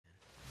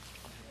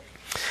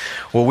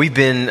Well, we've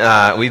been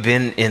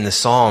in the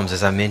Psalms,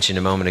 as I mentioned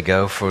a moment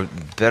ago, for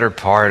the better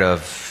part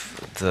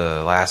of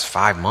the last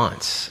 5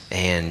 months.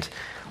 And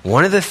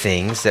one of the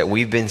things that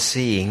we've been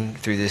seeing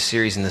through this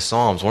series in the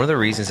Psalms, one of the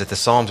reasons that the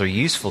Psalms are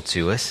useful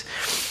to us,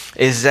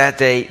 is that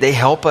they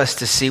help us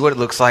to see what it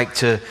looks like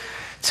to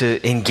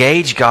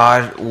engage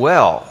God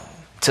well,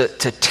 to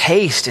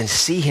taste and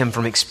see Him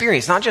from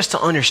experience, not just to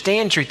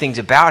understand true things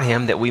about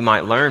Him that we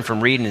might learn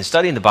from reading and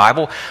studying the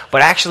Bible,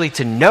 but actually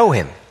to know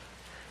Him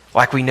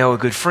like we know a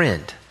good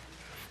friend.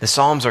 The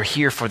Psalms are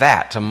here for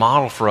that, to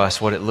model for us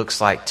what it looks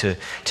like to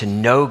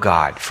know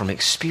God from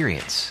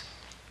experience.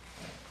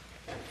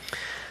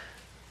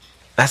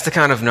 That's the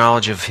kind of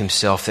knowledge of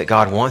Himself that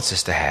God wants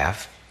us to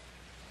have.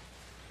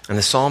 And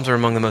the Psalms are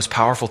among the most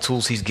powerful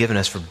tools He's given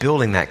us for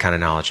building that kind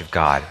of knowledge of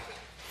God.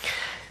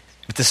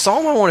 But the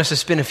Psalm I want us to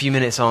spend a few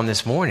minutes on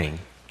this morning,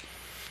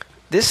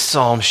 this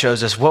Psalm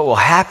shows us what will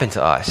happen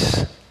to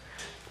us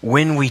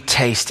when we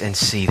taste and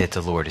see that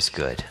the Lord is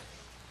good.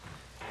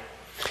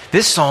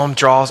 This psalm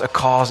draws a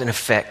cause and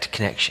effect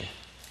connection.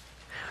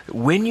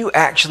 When you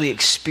actually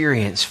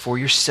experience for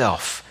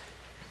yourself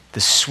the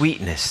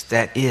sweetness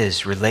that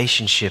is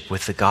relationship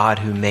with the God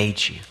who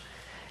made you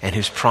and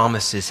whose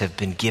promises have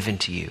been given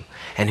to you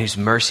and whose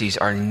mercies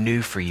are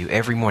new for you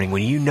every morning,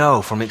 when you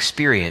know from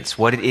experience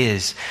what it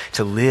is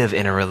to live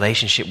in a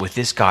relationship with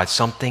this God,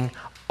 something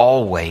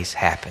always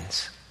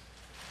happens.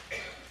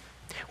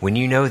 When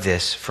you know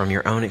this from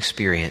your own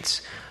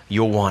experience,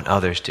 you'll want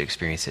others to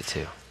experience it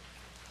too.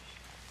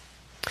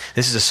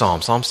 This is a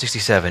psalm. Psalm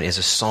 67 is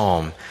a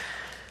psalm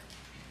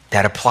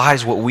that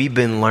applies what we've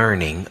been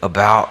learning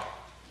about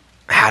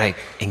how to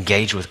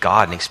engage with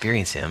God and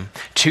experience Him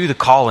to the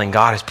calling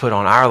God has put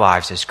on our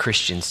lives as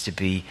Christians to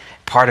be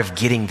part of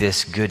getting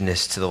this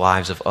goodness to the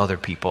lives of other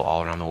people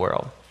all around the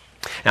world.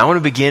 Now I want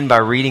to begin by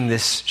reading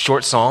this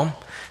short psalm,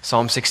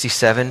 Psalm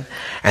 67,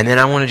 and then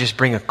I want to just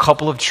bring a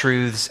couple of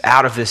truths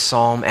out of this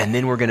psalm, and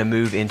then we're going to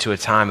move into a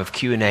time of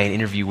Q&A and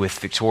interview with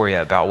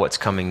Victoria about what's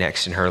coming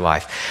next in her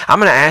life. I'm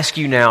going to ask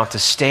you now to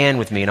stand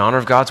with me in honor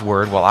of God's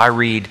Word while I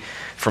read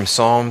from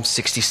Psalm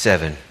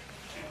 67.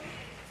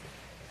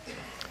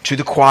 To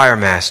the choir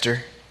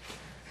master,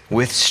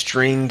 with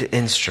stringed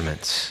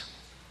instruments,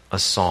 a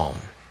psalm,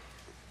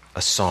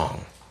 a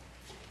song.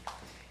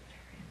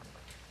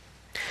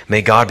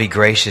 May God be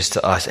gracious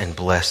to us and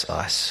bless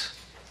us,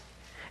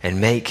 and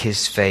make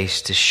His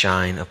face to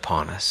shine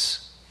upon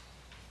us,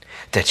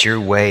 that your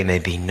way may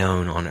be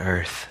known on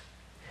earth,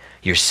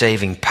 your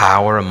saving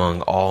power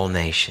among all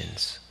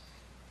nations.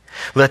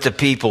 Let the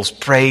peoples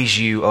praise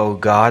you, O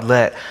God.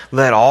 Let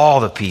all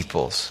the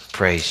peoples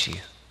praise you.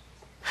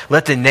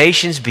 Let the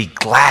nations be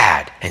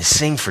glad and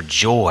sing for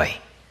joy.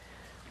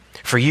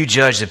 For you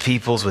judge the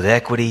peoples with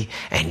equity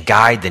and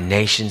guide the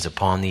nations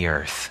upon the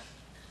earth.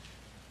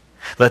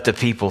 Let the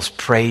peoples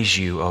praise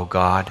you, O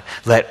God.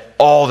 Let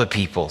all the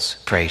peoples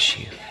praise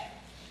you.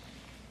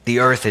 The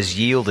earth has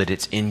yielded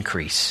its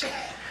increase.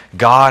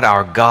 God,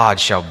 our God,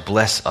 shall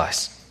bless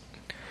us.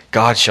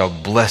 God shall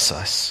bless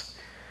us.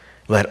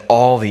 Let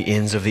all the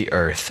ends of the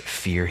earth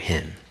fear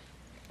Him.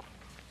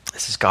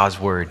 This is God's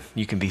Word.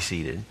 You can be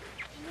seated.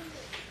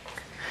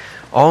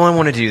 All I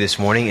want to do this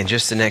morning in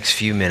just the next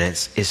few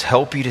minutes is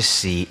help you to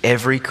see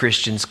every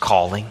Christian's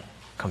calling,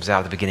 comes out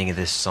at the beginning of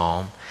this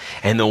psalm,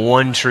 and the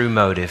one true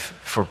motive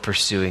for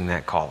pursuing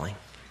that calling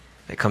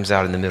that comes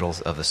out in the middle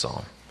of the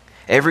psalm.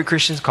 Every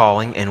Christian's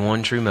calling and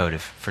one true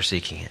motive for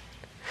seeking it.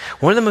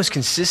 One of the most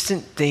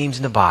consistent themes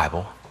in the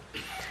Bible,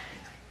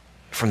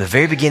 from the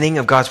very beginning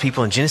of God's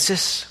people in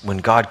Genesis, when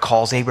God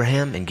calls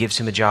Abraham and gives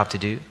him a job to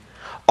do,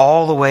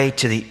 all the way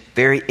to the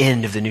very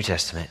end of the New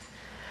Testament,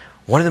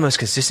 one of the most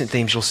consistent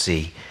themes you'll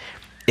see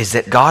is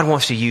that God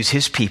wants to use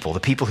His people, the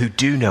people who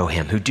do know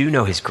Him, who do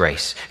know His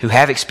grace, who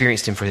have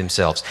experienced Him for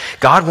themselves.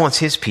 God wants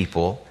His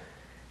people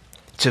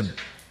to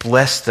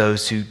bless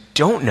those who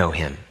don't know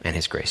Him and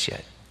His grace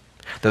yet.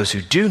 Those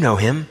who do know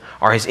Him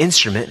are His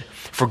instrument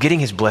for getting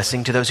His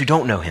blessing to those who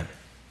don't know Him.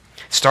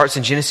 It starts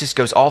in Genesis,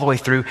 goes all the way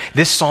through.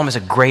 This psalm is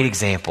a great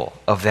example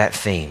of that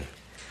theme.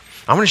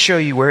 I'm going to show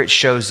you where it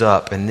shows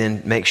up and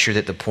then make sure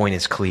that the point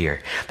is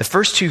clear. The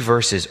first two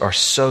verses are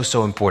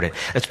so important,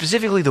 and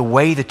specifically the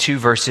way the two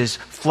verses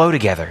flow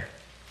together.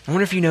 I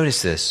wonder if you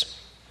notice this.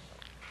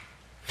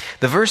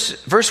 The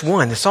verse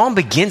 1, the psalm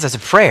begins as a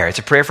prayer. It's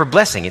a prayer for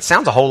blessing. It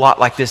sounds a whole lot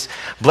like this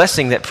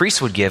blessing that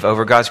priests would give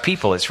over God's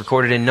people. It's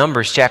recorded in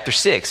Numbers chapter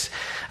 6.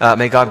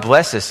 May God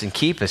bless us and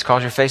keep us,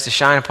 cause your face to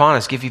shine upon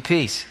us, give you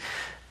peace.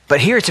 But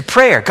here it's a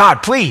prayer.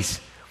 God, please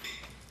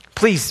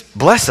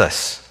bless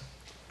us.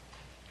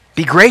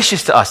 Be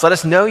gracious to us. Let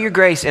us know your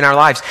grace in our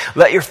lives.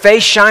 Let your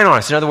face shine on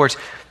us. In other words,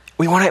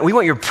 we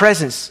want your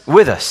presence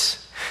with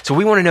us. So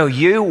we want to know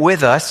you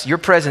with us, your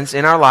presence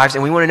in our lives,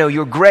 and we want to know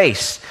your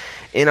grace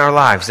in our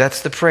lives.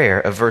 That's the prayer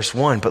of verse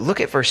 1. But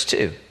look at verse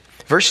 2.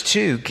 Verse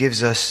 2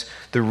 gives us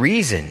the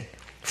reason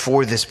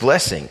for this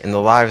blessing in the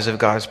lives of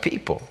God's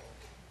people.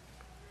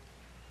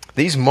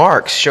 These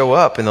marks show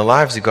up in the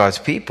lives of God's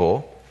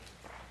people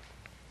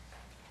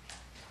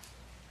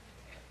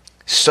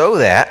so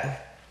that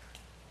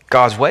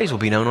God's ways will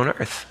be known on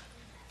earth.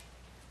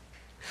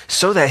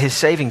 so that his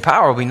saving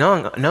power will be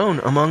known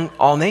among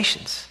all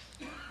nations.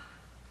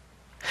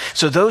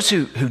 So those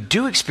who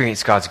do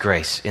experience God's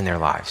grace in their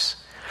lives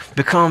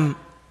become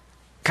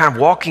kind of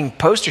walking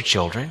poster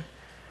children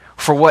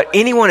for what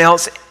anyone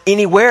else,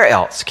 anywhere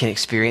else can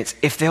experience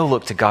if they'll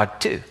look to God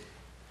too.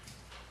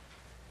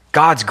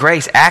 God's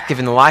grace active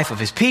in the life of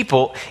his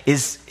people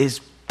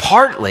is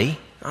partly,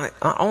 not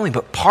only,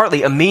 but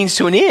partly a means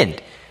to an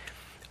end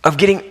of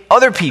getting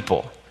other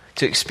people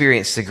to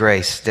experience the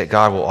grace that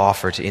God will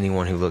offer to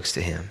anyone who looks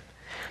to him.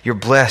 You're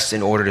blessed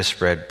in order to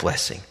spread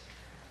blessing.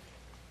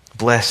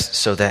 Blessed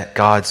so that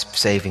God's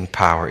saving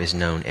power is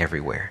known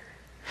everywhere.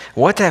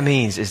 What that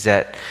means is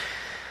that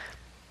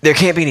there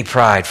can't be any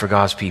pride for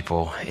God's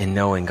people in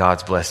knowing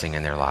God's blessing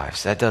in their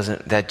lives.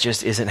 That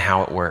just isn't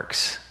how it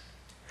works.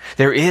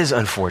 There is,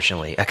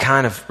 unfortunately, a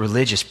kind of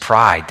religious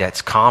pride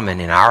that's common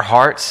in our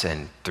hearts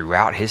and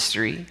throughout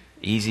history.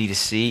 Easy to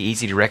see,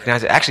 easy to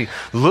recognize. It actually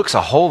looks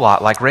a whole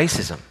lot like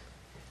racism.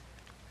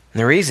 And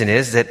the reason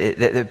is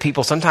that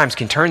people sometimes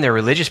can turn their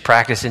religious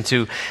practice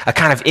into a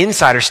kind of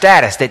insider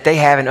status that they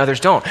have and others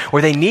don't,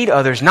 where they need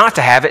others not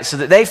to have it so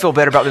that they feel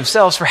better about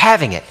themselves for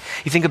having it.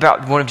 You think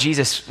about one of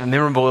Jesus'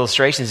 memorable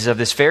illustrations of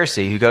this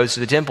Pharisee who goes to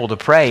the temple to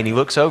pray, and he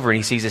looks over and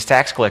he sees this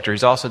tax collector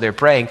who's also there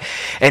praying,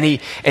 and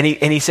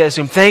he says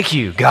to him, "Thank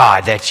you,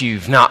 God, that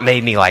you've not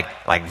made me like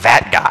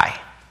that guy.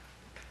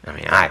 I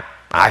mean,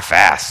 I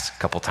fast a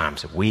couple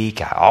times a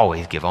week. I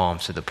always give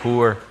alms to the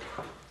poor.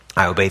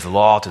 I obey the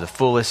law to the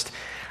fullest.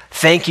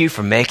 Thank you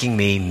for making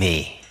me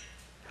me."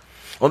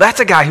 Well,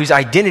 that's a guy whose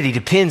identity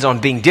depends on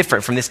being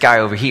different from this guy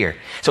over here.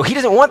 So he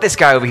doesn't want this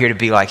guy over here to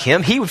be like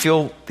him. He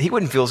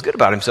wouldn't feel as good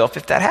about himself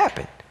if that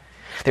happened.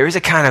 There is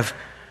a kind of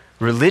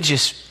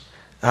religious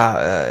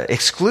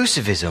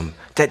exclusivism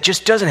that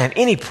just doesn't have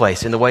any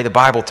place in the way the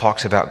Bible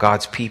talks about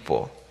God's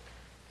people.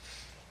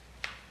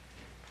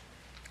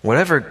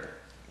 Whatever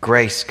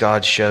grace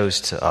God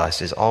shows to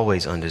us is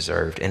always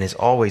undeserved and is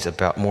always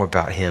more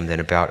about him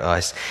than about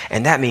us.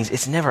 And that means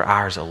it's never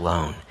ours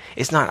alone.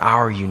 It's not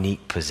our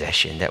unique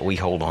possession that we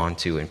hold on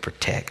to and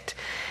protect.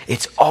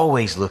 It's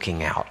always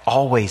looking out,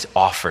 always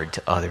offered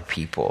to other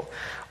people,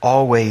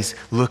 always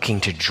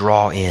looking to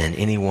draw in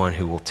anyone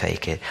who will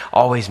take it,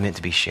 always meant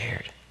to be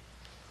shared.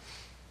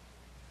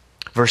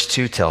 Verse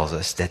 2 tells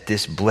us that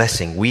this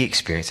blessing we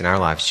experience in our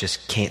lives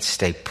just can't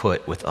stay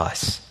put with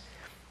us.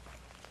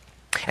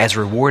 As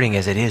rewarding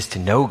as it is to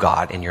know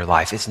God in your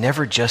life, it's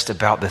never just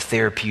about the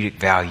therapeutic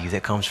value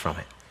that comes from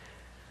it,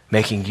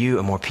 making you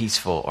a more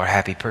peaceful or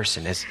happy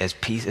person. As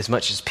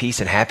much as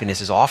peace and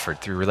happiness is offered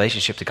through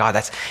relationship to God,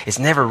 it's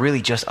never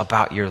really just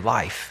about your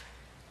life.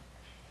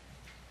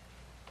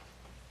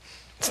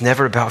 It's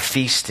never about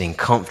feasting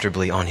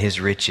comfortably on his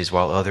riches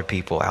while other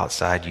people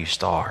outside you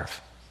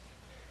starve,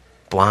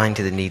 blind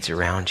to the needs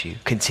around you,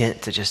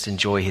 content to just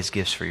enjoy his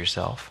gifts for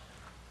yourself.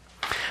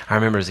 I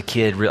remember as a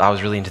kid, I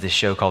was really into this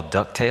show called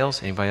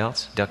DuckTales. Anybody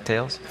else?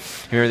 DuckTales?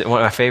 Remember one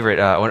of my favorite,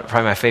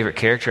 probably my favorite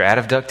character out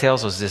of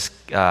DuckTales was this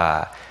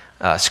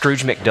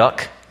Scrooge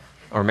McDuck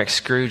or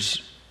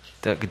McScrooge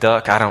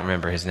Duck. I don't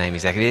remember his name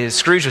exactly.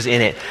 Scrooge was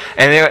in it,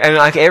 and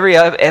like every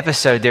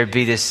episode, there'd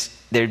be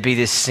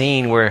this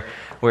scene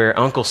where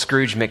Uncle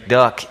Scrooge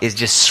McDuck is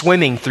just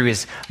swimming through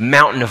his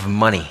mountain of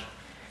money.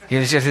 He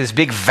was just this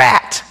big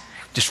vat,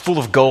 just full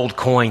of gold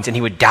coins, and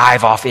he would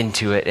dive off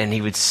into it, and he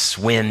would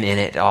swim in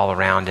it all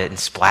around it and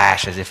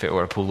splash as if it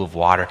were a pool of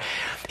water.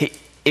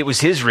 It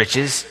was his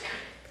riches,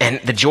 and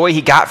the joy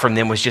he got from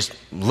them was just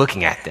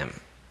looking at them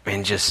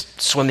and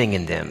just swimming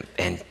in them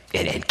and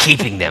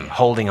keeping them,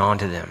 holding on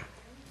to them.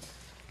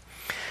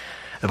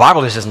 The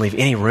Bible just doesn't leave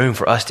any room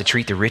for us to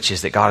treat the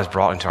riches that God has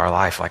brought into our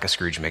life like a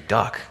Scrooge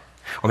McDuck.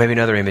 Or maybe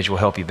another image will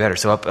help you better.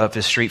 So up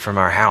the street from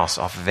our house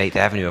off of 8th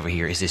Avenue over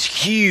here is this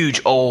huge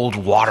old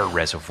water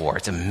reservoir.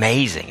 It's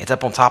amazing. It's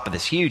up on top of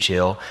this huge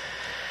hill.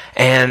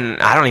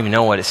 And I don't even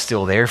know what it's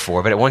still there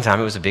for, but at one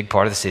time it was a big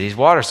part of the city's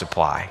water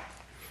supply.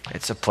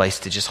 It's a place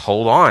to just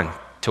hold on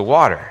to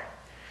water.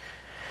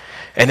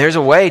 And there's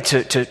a way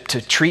to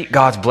treat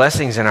God's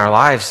blessings in our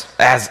lives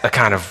as a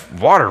kind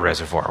of water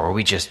reservoir where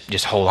we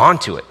just hold on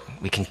to it.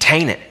 We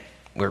contain it.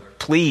 We're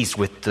pleased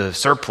with the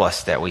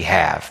surplus that we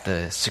have,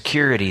 the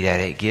security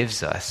that it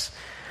gives us.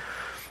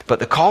 But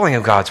the calling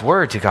of God's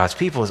word to God's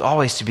people is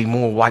always to be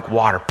more like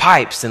water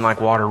pipes than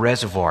like water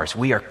reservoirs.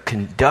 We are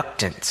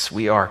conductants.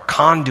 We are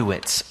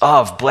conduits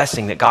of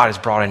blessing that God has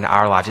brought into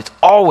our lives. It's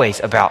always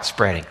about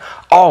spreading.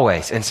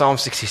 Always. And Psalm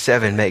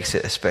 67 makes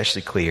it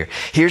especially clear.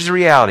 Here's the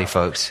reality,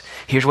 folks.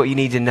 Here's what you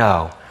need to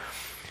know.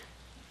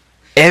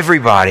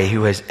 Everybody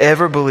who has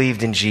ever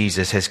believed in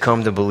Jesus has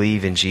come to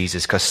believe in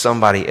Jesus because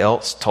somebody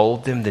else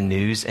told them the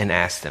news and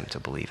asked them to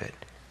believe it.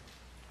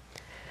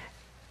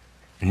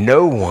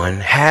 No one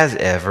has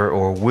ever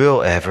or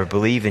will ever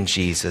believe in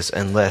Jesus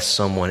unless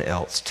someone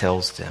else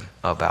tells them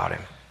about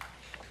him.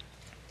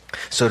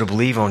 So to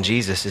believe on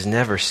Jesus is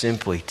never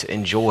simply to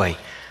enjoy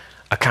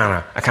a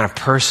kind of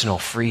personal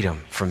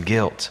freedom from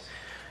guilt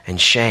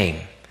and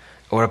shame,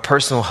 or a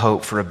personal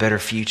hope for a better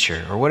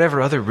future, or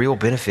whatever other real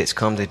benefits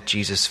come to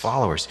Jesus'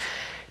 followers.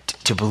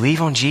 To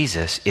believe on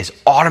Jesus is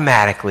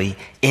automatically,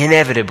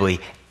 inevitably,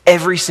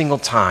 every single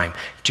time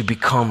to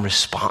become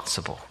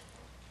responsible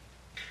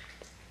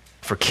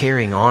for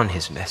carrying on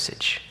his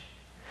message,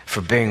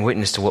 for bearing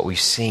witness to what we've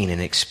seen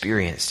and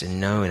experienced and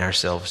known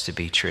ourselves to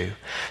be true.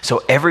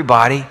 So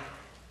everybody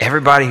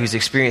who's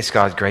experienced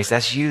God's grace,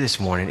 that's you this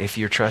morning, if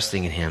you're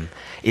trusting in him,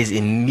 is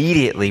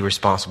immediately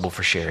responsible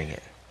for sharing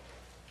it,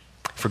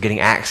 for getting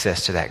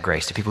access to that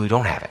grace to people who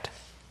don't have it.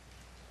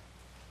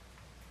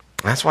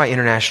 That's why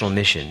international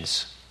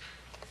missions,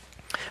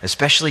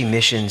 especially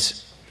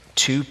missions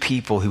to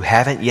people who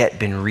haven't yet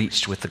been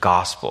reached with the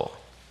gospel,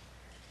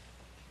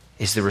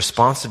 is the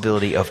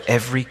responsibility of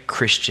every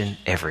Christian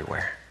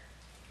everywhere.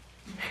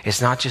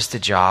 It's not just the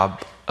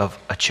job of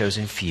a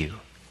chosen few,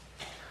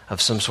 of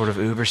some sort of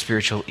uber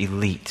spiritual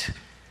elite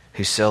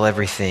who sell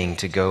everything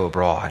to go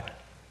abroad.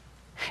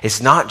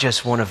 It's not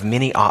just one of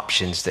many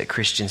options that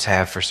Christians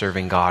have for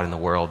serving God in the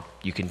world.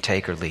 You can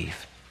take or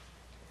leave.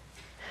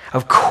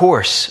 Of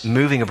course,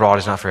 moving abroad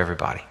is not for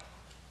everybody.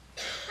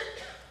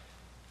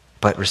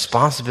 But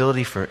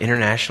responsibility for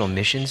international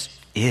missions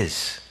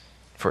is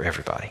for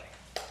everybody.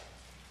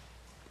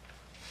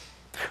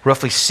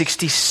 Roughly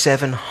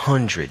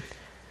 6,700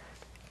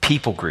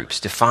 people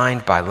groups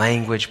defined by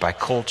language, by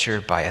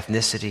culture, by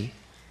ethnicity.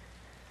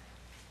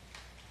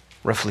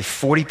 Roughly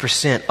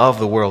 40% of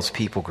the world's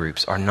people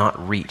groups are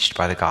not reached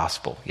by the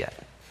gospel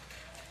yet.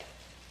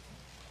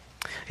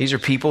 These are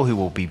people who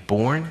will be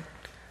born,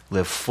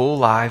 live full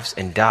lives,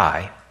 and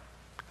die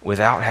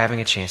without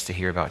having a chance to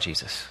hear about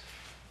Jesus.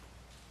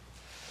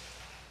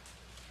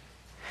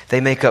 They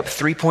make up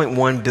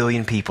 3.1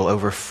 billion people,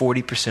 over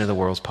 40% of the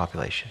world's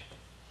population.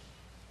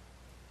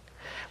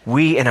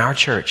 We in our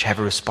church have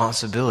a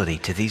responsibility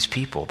to these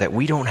people that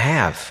we don't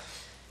have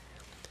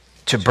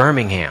to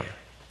Birmingham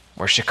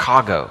or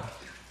Chicago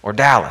or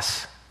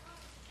Dallas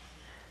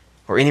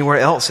or anywhere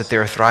else that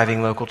there are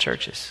thriving local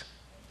churches.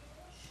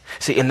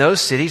 See, in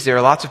those cities, there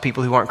are lots of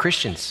people who aren't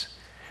Christians.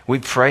 We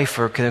pray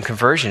for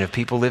conversion of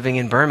people living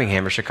in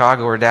Birmingham or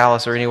Chicago or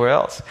Dallas or anywhere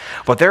else.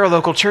 But there are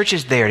local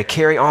churches there to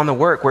carry on the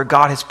work where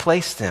God has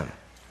placed them,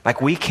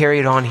 like we carry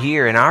it on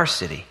here in our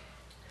city.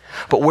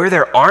 But where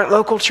there aren't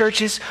local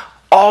churches,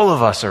 all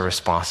of us are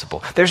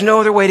responsible. There's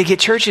no other way to get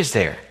churches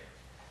there.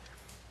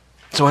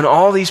 So in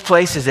all these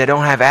places that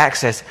don't have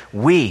access,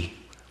 we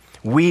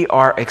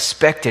are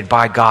expected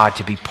by God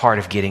to be part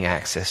of getting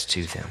access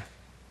to them.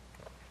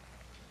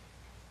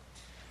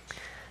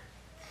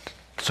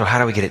 So how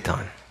do we get it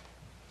done?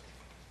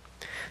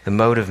 The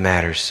motive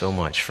matters so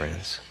much,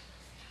 friends.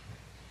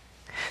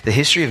 The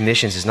history of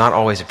missions is not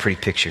always a pretty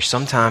picture.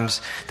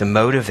 Sometimes the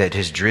motive that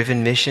has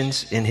driven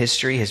missions in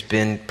history has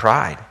been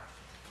pride.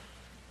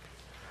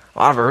 A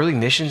lot of early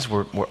missions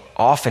were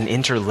often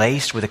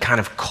interlaced with a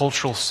kind of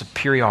cultural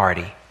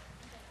superiority,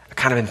 a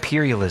kind of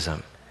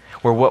imperialism,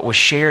 where what was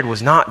shared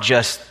was not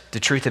just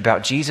the truth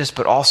about Jesus,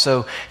 but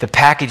also the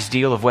package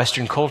deal of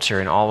Western culture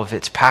and all of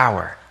its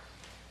power.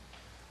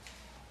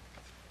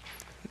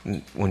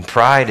 When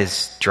pride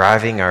is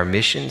driving our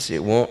missions,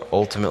 it won't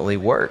ultimately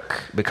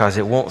work because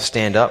it won't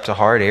stand up to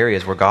hard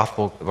areas where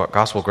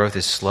gospel growth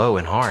is slow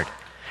and hard.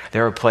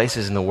 There are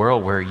places in the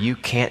world where you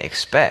can't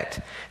expect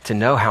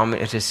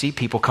to see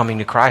people coming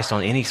to Christ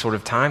on any sort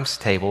of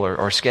timetable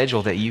or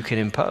schedule that you can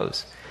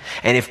impose.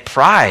 And if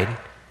pride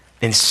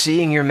in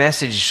seeing your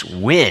message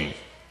win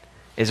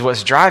is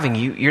what's driving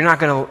you, you're not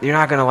going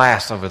to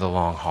last over the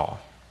long haul.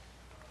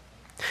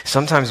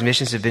 Sometimes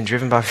missions have been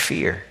driven by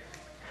fear.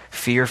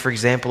 Fear, for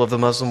example, of the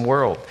Muslim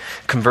world.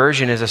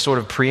 Conversion is a sort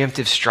of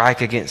preemptive strike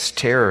against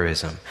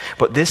terrorism.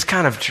 But this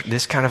kind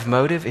of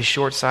motive is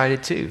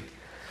short-sighted too,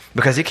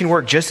 because it can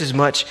work just as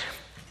much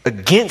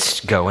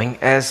against going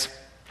as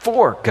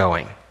for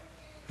going.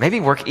 Maybe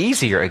work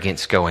easier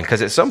against going,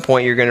 because at some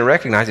point you're going to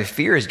recognize if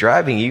fear is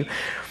driving you,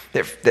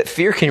 that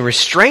fear can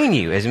restrain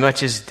you as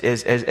much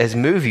as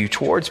move you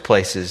towards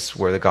places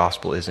where the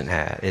gospel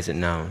isn't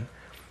known.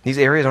 These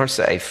areas aren't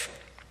safe.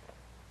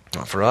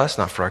 Not for us,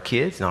 not for our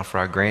kids, not for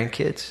our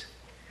grandkids.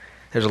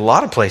 There's a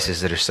lot of places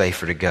that are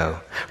safer to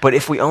go. But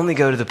if we only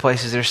go to the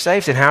places that are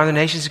safe, then how are the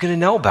nations going to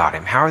know about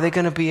him? How are they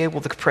going to be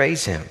able to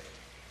praise him?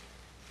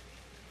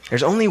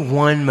 There's only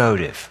one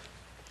motive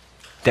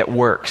that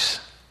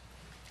works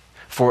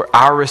for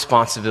our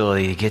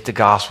responsibility to get the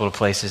gospel to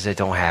places that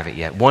don't have it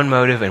yet. One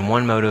motive and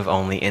one motive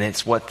only, and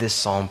it's what this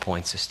psalm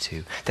points us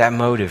to. That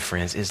motive,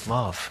 friends, is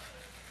love.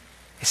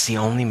 It's the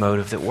only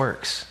motive that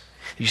works.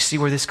 You see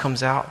where this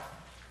comes out?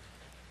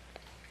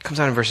 It comes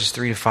out in verses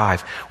 3 to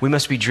 5. We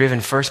must be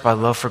driven first by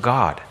love for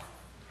God.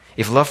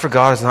 If love for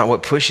God is not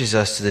what pushes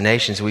us to the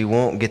nations, we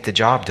won't get the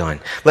job done.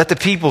 Let the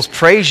peoples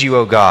praise you,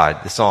 O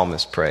God, the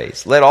psalmist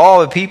prays. Let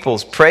all the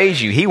peoples praise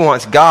you. He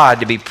wants God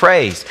to be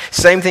praised.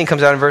 Same thing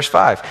comes out in verse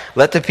 5.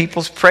 Let the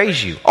peoples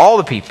praise you. All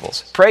the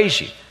peoples praise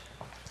you.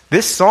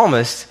 This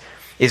psalmist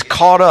is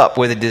caught up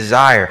with a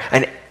desire,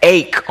 an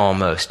ache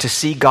almost, to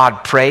see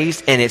God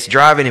praised, and it's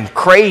driving him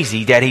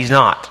crazy that he's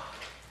not.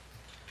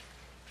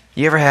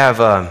 You ever have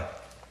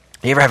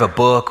a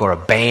book or a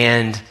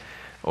band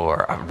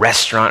or a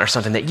restaurant or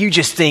something that you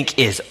just think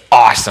is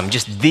awesome,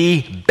 just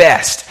the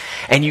best.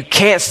 And you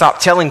can't stop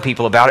telling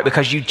people about it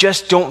because you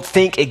just don't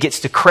think it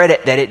gets the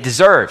credit that it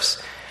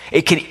deserves.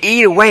 It can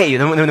eat away at you.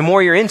 The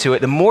more you're into it,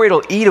 the more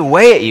it'll eat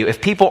away at you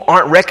if people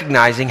aren't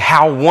recognizing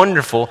how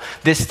wonderful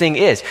this thing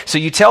is. So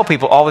you tell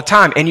people all the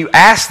time, and you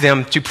ask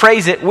them to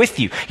praise it with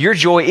you. Your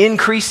joy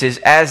increases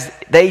as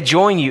they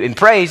join you in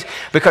praise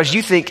because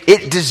you think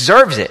it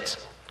deserves it.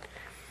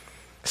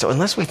 So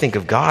unless we think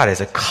of God as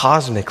a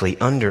cosmically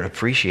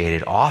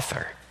underappreciated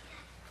author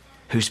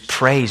whose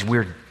praise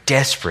we're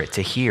desperate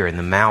to hear in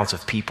the mouths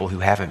of people who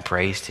haven't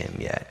praised him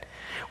yet,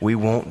 we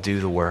won't do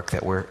the work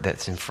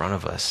that's in front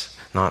of us,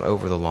 not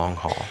over the long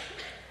haul.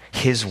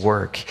 His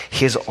work,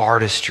 his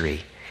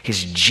artistry,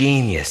 his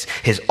genius,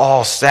 his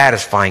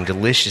all-satisfying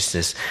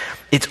deliciousness,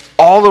 it's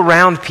all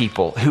around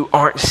people who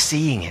aren't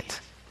seeing it.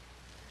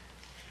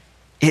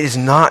 It is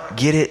not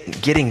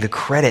getting the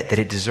credit that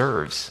it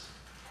deserves.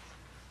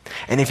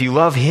 And if you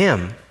love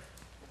him,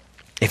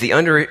 if the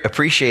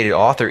underappreciated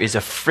author is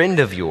a friend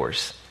of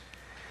yours,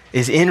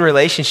 is in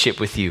relationship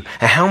with you,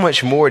 and how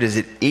much more does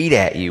it eat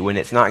at you when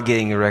it's not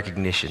getting the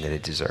recognition that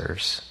it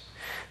deserves?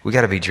 We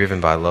got to be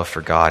driven by love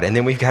for God, and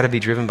then we've got to be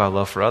driven by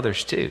love for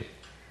others too.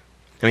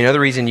 I mean,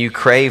 another reason you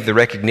crave the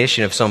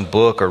recognition of some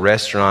book or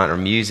restaurant or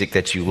music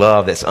that you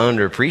love that's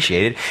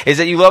underappreciated is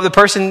that you love the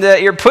person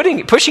that you're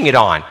pushing it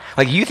on.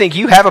 Like you think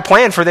you have a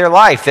plan for their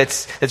life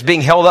that's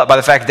being held up by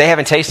the fact that they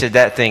haven't tasted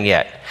that thing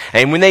yet.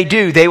 And when they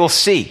do, they will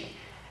see.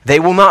 They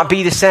will not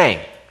be the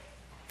same.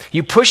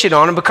 You push it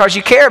on them because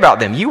you care about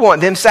them. You want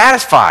them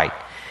satisfied.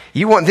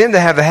 You want them to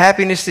have the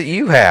happiness that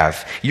you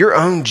have. Your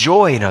own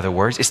joy, in other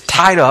words, is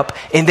tied up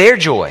in their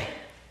joy.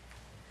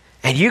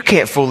 And you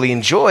can't fully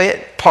enjoy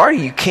it.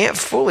 You can't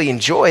fully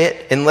enjoy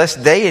it unless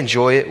they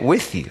enjoy it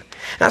with you.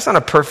 That's not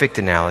a perfect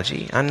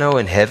analogy. I know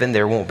in heaven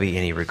there won't be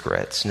any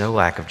regrets, no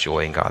lack of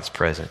joy in God's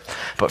presence.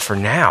 But for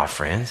now,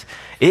 friends,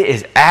 it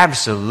is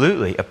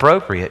absolutely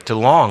appropriate to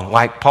long,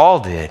 like Paul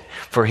did,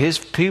 for his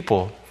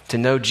people to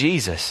know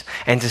Jesus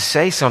and to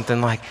say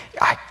something like,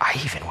 I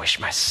even wish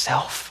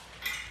myself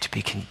to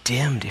be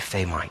condemned if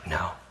they might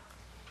know.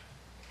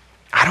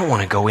 I don't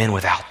want to go in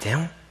without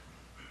them.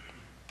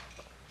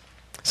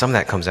 Some of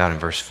that comes out in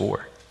verse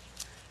 4.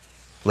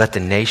 Let the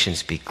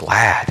nations be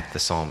glad, the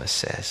psalmist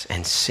says,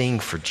 and sing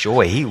for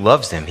joy. He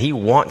loves them. He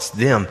wants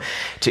them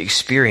to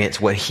experience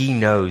what he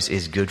knows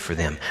is good for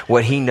them,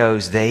 what he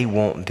knows they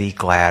won't be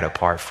glad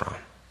apart from.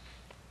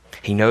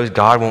 He knows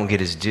God won't get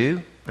his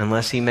due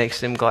unless he makes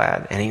them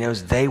glad, and he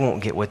knows they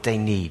won't get what they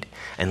need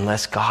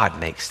unless God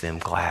makes them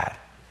glad.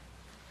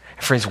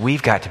 Friends,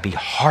 we've got to be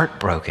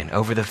heartbroken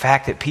over the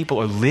fact that people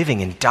are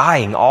living and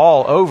dying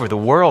all over the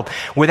world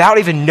without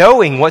even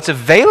knowing what's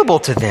available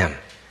to them.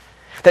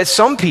 That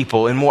some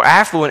people in more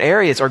affluent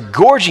areas are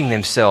gorging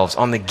themselves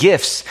on the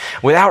gifts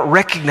without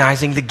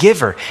recognizing the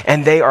giver.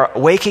 And they are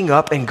waking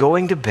up and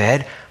going to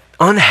bed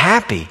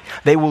unhappy.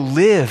 They will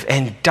live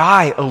and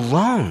die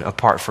alone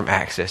apart from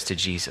access to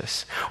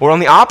Jesus. Or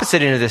on the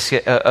opposite end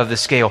of the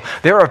scale,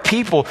 there are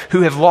people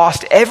who have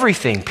lost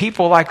everything.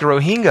 People like the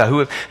Rohingya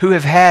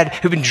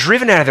who've been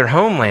driven out of their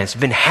homelands,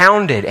 been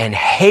hounded and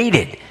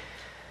hated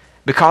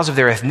because of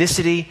their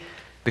ethnicity,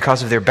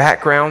 because of their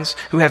backgrounds,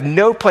 who have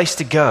no place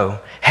to go,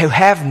 who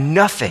have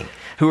nothing,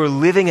 who are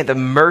living at the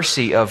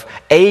mercy of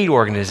aid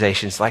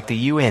organizations like the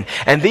UN.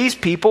 And these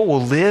people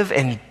will live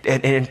an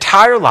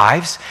entire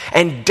lives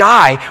and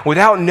die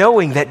without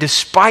knowing that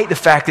despite the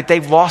fact that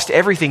they've lost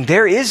everything,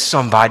 there is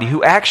somebody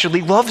who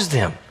actually loves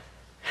them.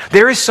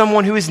 There is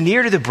someone who is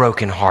near to the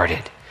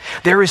brokenhearted.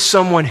 There is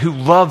someone who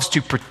loves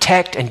to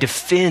protect and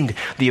defend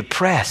the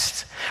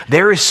oppressed.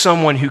 There is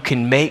someone who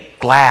can make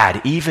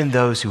glad even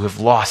those who have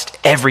lost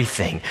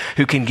everything,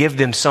 who can give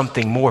them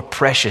something more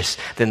precious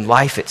than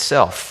life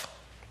itself.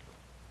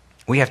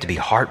 We have to be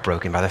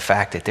heartbroken by the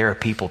fact that there are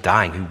people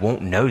dying who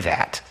won't know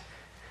that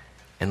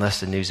unless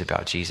the news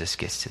about Jesus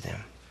gets to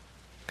them.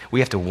 We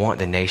have to want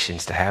the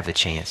nations to have the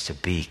chance to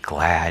be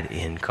glad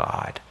in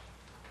God,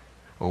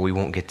 or we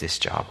won't get this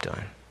job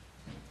done.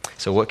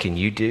 So what can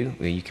you do?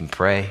 Well, you can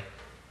pray.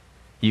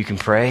 You can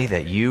pray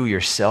that you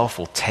yourself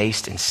will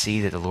taste and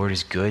see that the Lord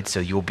is good, so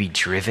you'll be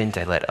driven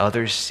to let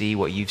others see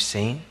what you've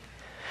seen.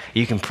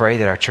 You can pray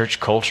that our church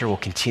culture will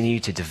continue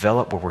to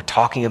develop where we're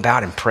talking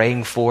about and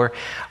praying for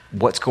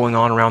what's going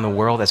on around the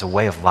world as a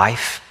way of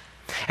life.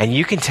 And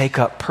you can take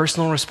up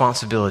personal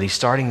responsibility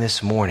starting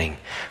this morning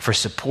for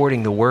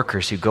supporting the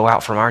workers who go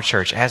out from our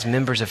church as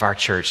members of our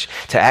church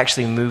to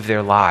actually move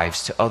their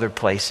lives to other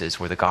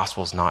places where the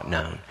gospel is not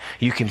known.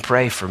 You can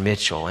pray for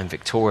Mitchell and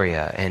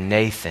Victoria and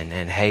Nathan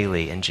and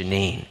Haley and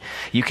Janine.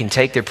 You can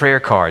take their prayer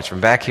cards from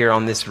back here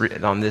on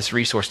this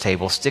resource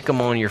table, stick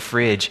them on your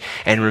fridge,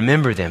 and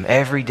remember them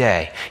every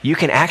day. You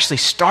can actually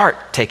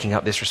start taking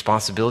up this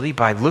responsibility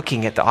by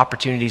looking at the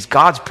opportunities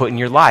God's put in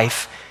your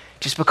life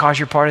just because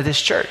you're part of this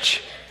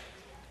church.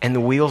 And the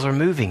wheels are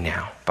moving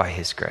now by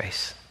his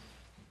grace.